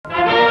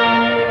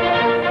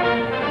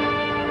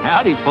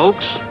Howdy,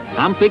 folks.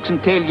 I'm fixing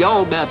to tell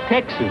y'all about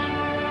Texas,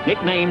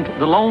 nicknamed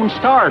the Lone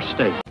Star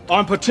State.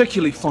 I'm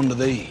particularly fond of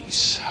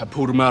these. I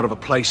pulled them out of a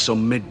place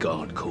on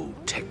Midgard called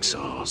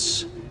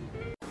Texas.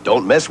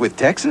 Don't mess with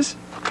Texas?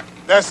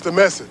 That's the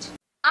message.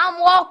 I'm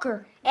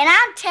Walker, and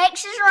I'm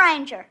Texas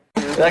Ranger.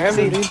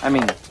 Taxi. I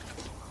mean,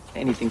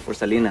 anything for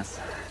Salinas.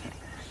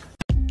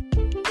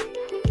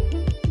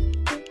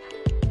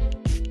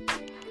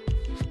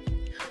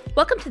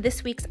 Welcome to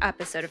this week's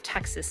episode of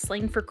Texas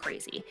Slang for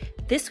Crazy.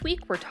 This week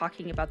we're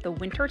talking about the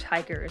winter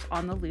tigers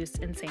on the loose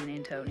in San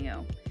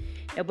Antonio.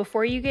 Now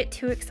before you get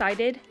too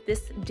excited,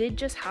 this did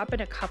just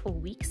happen a couple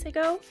weeks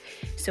ago,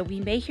 so we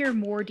may hear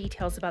more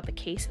details about the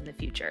case in the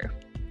future.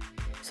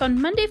 So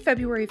on Monday,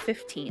 February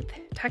 15th,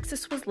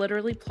 Texas was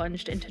literally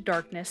plunged into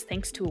darkness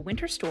thanks to a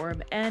winter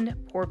storm and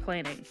poor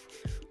planning.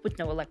 With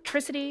no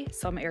electricity,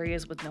 some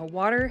areas with no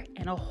water,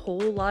 and a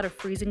whole lot of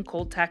freezing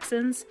cold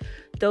Texans,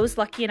 those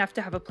lucky enough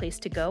to have a place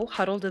to go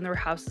huddled in their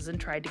houses and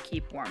tried to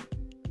keep warm.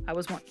 I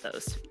was one of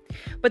those.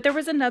 But there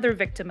was another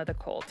victim of the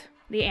cold,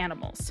 the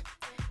animals.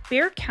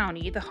 Bexar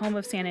County, the home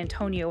of San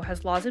Antonio,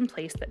 has laws in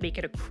place that make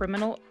it a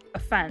criminal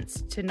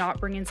offense to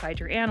not bring inside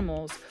your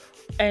animals,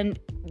 and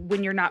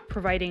when you're not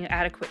providing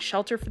adequate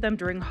shelter for them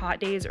during hot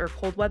days or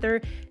cold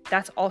weather,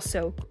 that's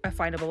also a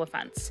finable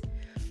offense.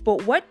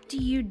 But what do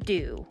you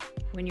do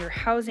when you're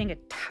housing a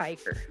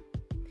tiger?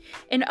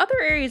 In other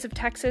areas of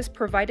Texas,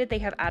 provided they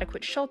have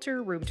adequate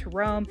shelter, room to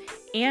roam,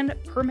 and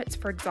permits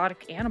for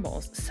exotic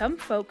animals, some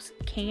folks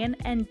can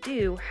and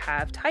do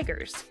have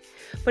tigers.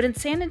 But in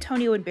San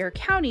Antonio and Bexar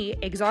County,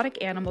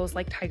 exotic animals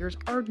like tigers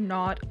are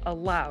not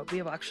allowed. We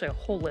have actually a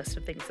whole list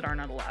of things that are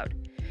not allowed.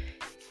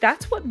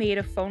 That's what made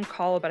a phone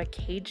call about a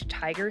caged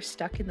tiger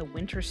stuck in the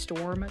winter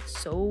storm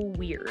so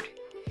weird.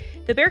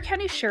 The Bexar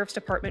County Sheriff's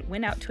Department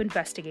went out to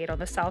investigate on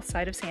the south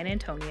side of San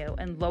Antonio,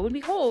 and lo and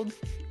behold,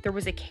 there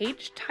was a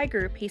caged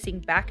tiger pacing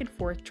back and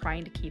forth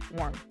trying to keep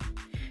warm.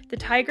 The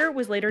tiger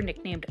was later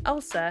nicknamed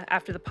Elsa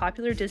after the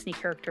popular Disney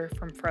character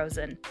from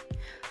Frozen.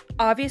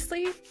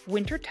 Obviously,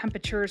 winter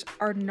temperatures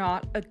are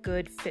not a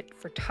good fit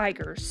for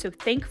tigers, so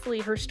thankfully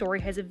her story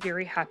has a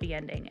very happy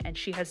ending and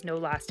she has no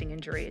lasting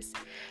injuries.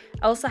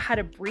 Elsa had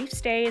a brief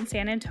stay in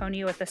San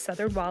Antonio at the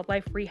Southern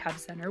Wildlife Rehab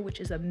Center, which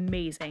is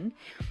amazing,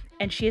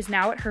 and she is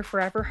now at her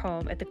forever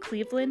home at the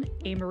Cleveland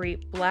Amory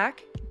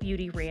Black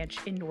Beauty Ranch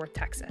in North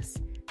Texas.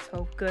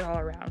 So good all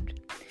around.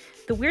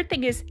 The weird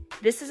thing is,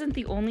 this isn't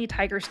the only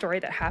tiger story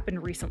that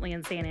happened recently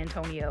in San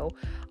Antonio.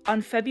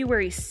 On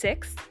February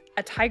 6th,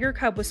 a tiger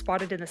cub was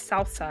spotted in the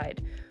south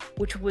side,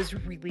 which was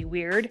really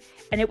weird,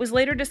 and it was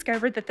later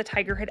discovered that the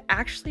tiger had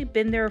actually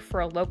been there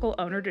for a local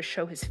owner to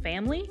show his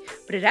family,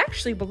 but it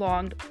actually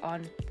belonged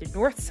on the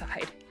north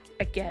side.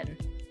 Again,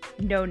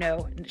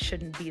 no, it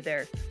shouldn't be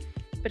there.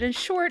 But in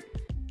short,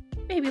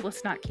 maybe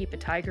let's not keep a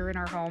tiger in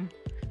our home,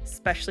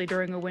 especially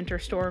during a winter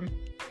storm.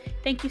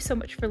 Thank you so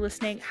much for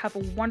listening. Have a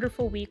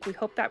wonderful week. We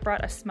hope that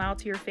brought a smile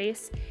to your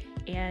face.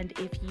 And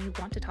if you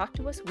want to talk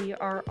to us, we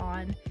are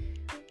on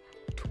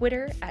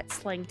Twitter at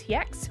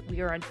SlangTX.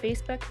 We are on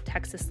Facebook,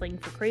 Texas Slang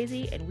for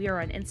Crazy, and we are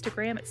on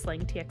Instagram at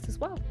SlangTX as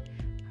well.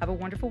 Have a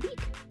wonderful week.